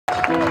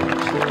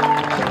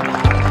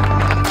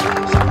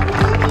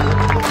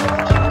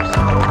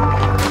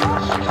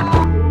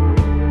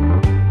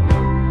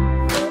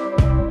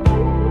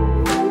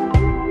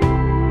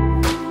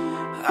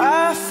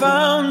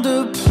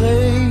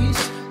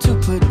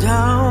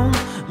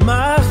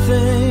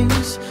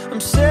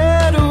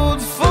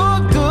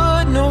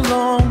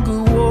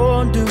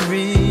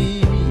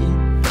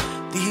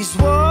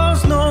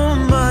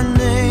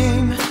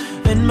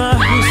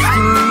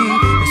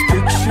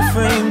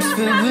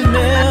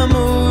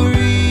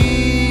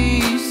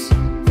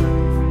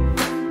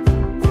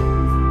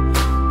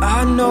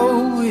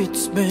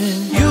it's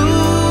been you.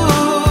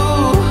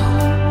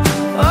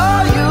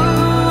 Oh,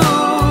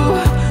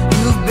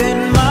 you've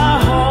been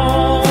my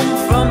home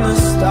from the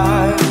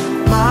start,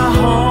 my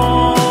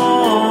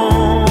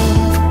home.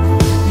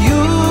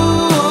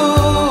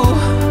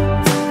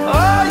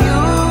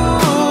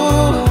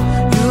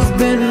 You've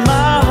been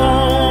my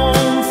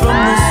home from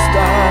the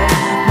start,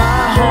 my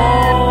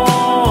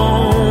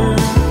home.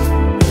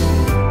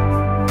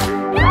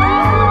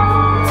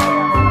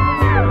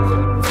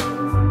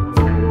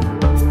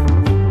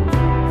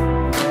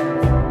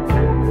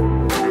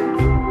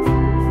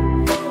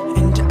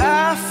 And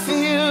I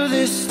feel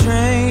this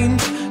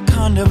strange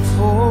kind of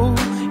pull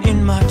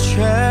in my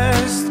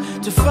chest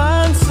to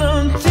find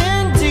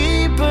something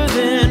deeper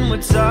than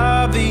what's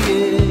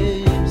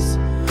obvious.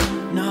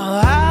 No,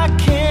 I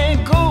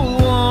can't go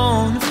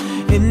on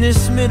in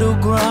this middle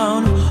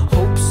ground.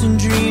 Hopes and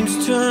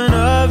dreams turn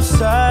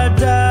upside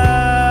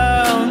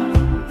down,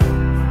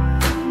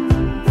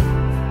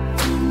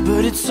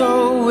 but it's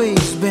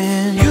always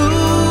been you.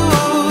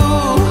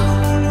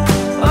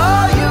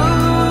 Oh,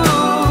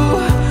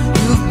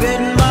 you've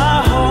been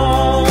my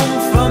home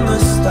from the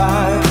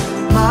start,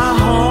 my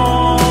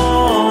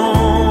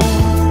home.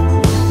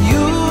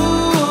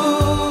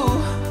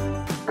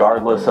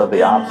 Regardless of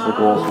the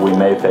obstacles we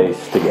may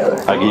face together.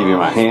 I give you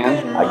my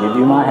hand. I give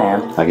you my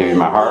hand. I give you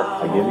my heart.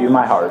 I give you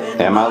my heart.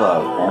 And my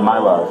love. And my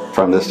love.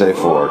 From this day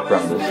forward.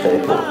 From this day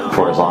forward.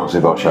 For as long as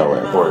we both shall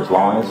live. For as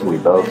long as we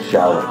both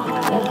shall live.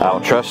 I will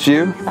trust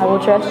you. I will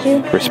trust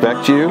you.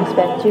 Respect you.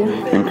 Respect you.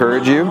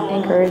 Encourage you.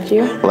 Encourage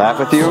you. Laugh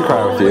with you and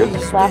cry with you.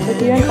 Laugh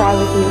with you and cry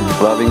with you.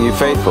 Loving you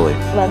faithfully.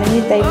 Loving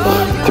you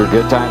faithfully. Through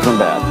good times and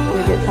bad.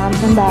 Through good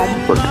times and bad.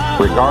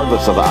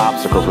 Regardless of the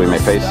obstacles we may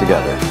face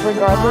together.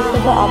 Regardless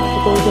of the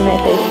obstacles we may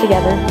face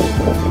together.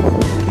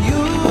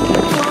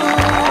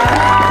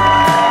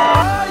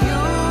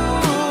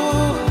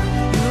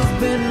 You've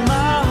been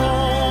my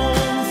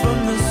home from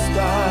the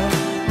start,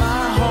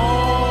 my home.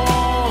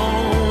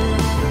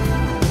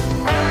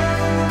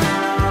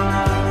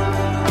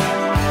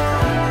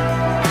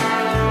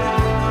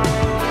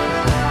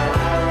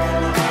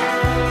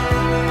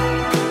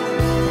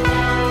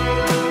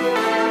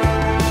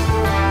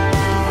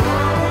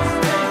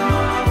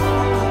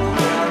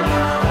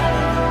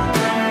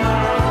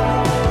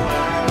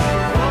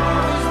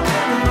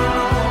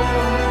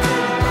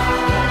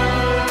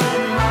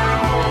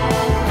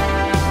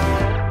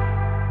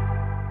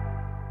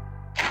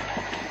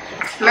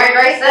 Mary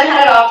Grace then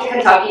headed off to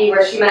Kentucky,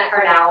 where she met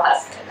her now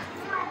husband.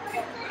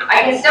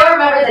 I can still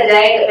remember the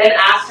day that Ben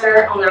asked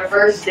her on their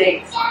first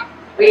date.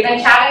 We'd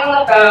been chatting on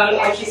the phone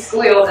when she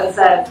squealed and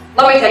said,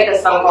 "Let me take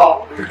this phone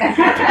call." It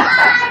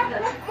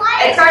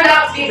turned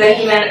out to be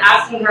Benjamin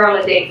asking her on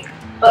a date,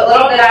 but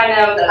little did I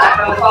know that that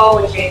phone call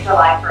would change her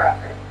life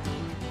forever.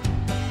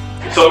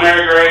 So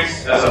Mary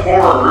Grace, as a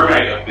former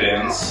roommate of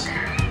Ben's,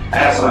 I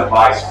have some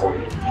advice for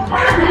you.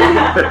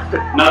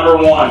 Number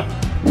one,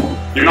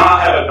 do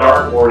not have a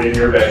dartboard in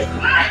your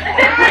bedroom.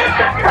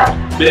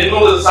 Ben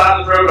will decide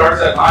to throw darts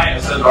at night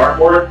instead of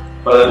dartboard,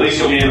 but at least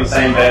you'll be in the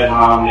same bed when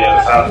I'm on the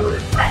other side of the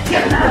room.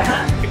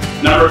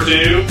 Number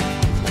two,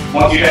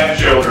 once you have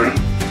children,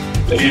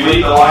 if you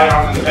leave the light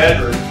on in the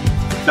bedroom,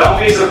 don't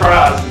be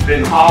surprised if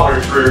Ben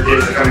hollers for your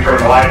kids to come turn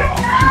the light off.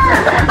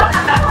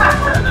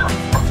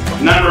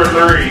 Number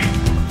three,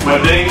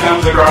 when Ben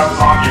comes across a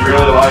song he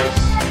really likes,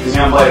 he's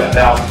going to play it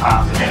 1,000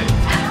 times a day.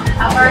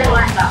 I've already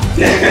learned that.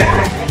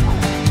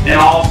 In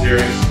all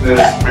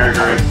seriousness, Mary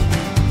Grace,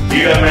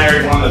 you have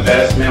married one of the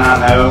best men I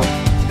know,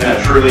 and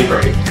a truly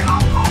great man.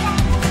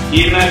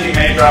 Even if he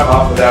may drive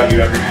off without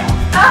you every now and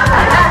then.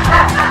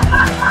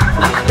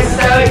 We're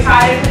so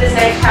excited for this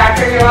next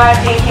chapter of your life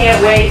and can't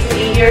wait to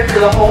be here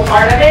for the whole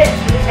part of it.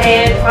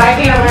 And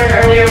like I learned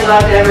earlier,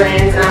 love never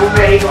ends, and I'm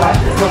ready to watch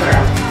this one grow.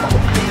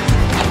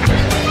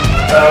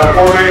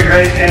 Before Mary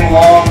Grace came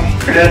along,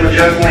 her dad would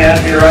jokingly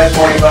ask me to write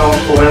morning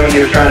poems for women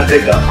he was trying to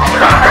pick up.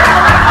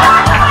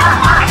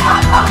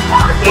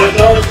 So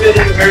it's always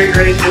fitting that Mary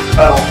Grace gets a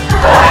poem.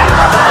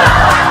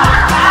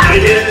 And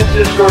again, it's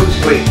just short and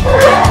sweet.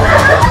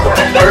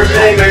 First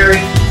name Mary,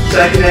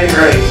 second name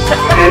Grace.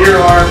 In your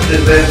arms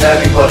is Ben's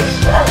happy place.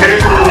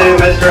 Here's to the new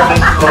Mr.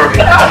 and Mrs.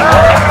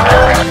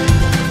 Willoughby.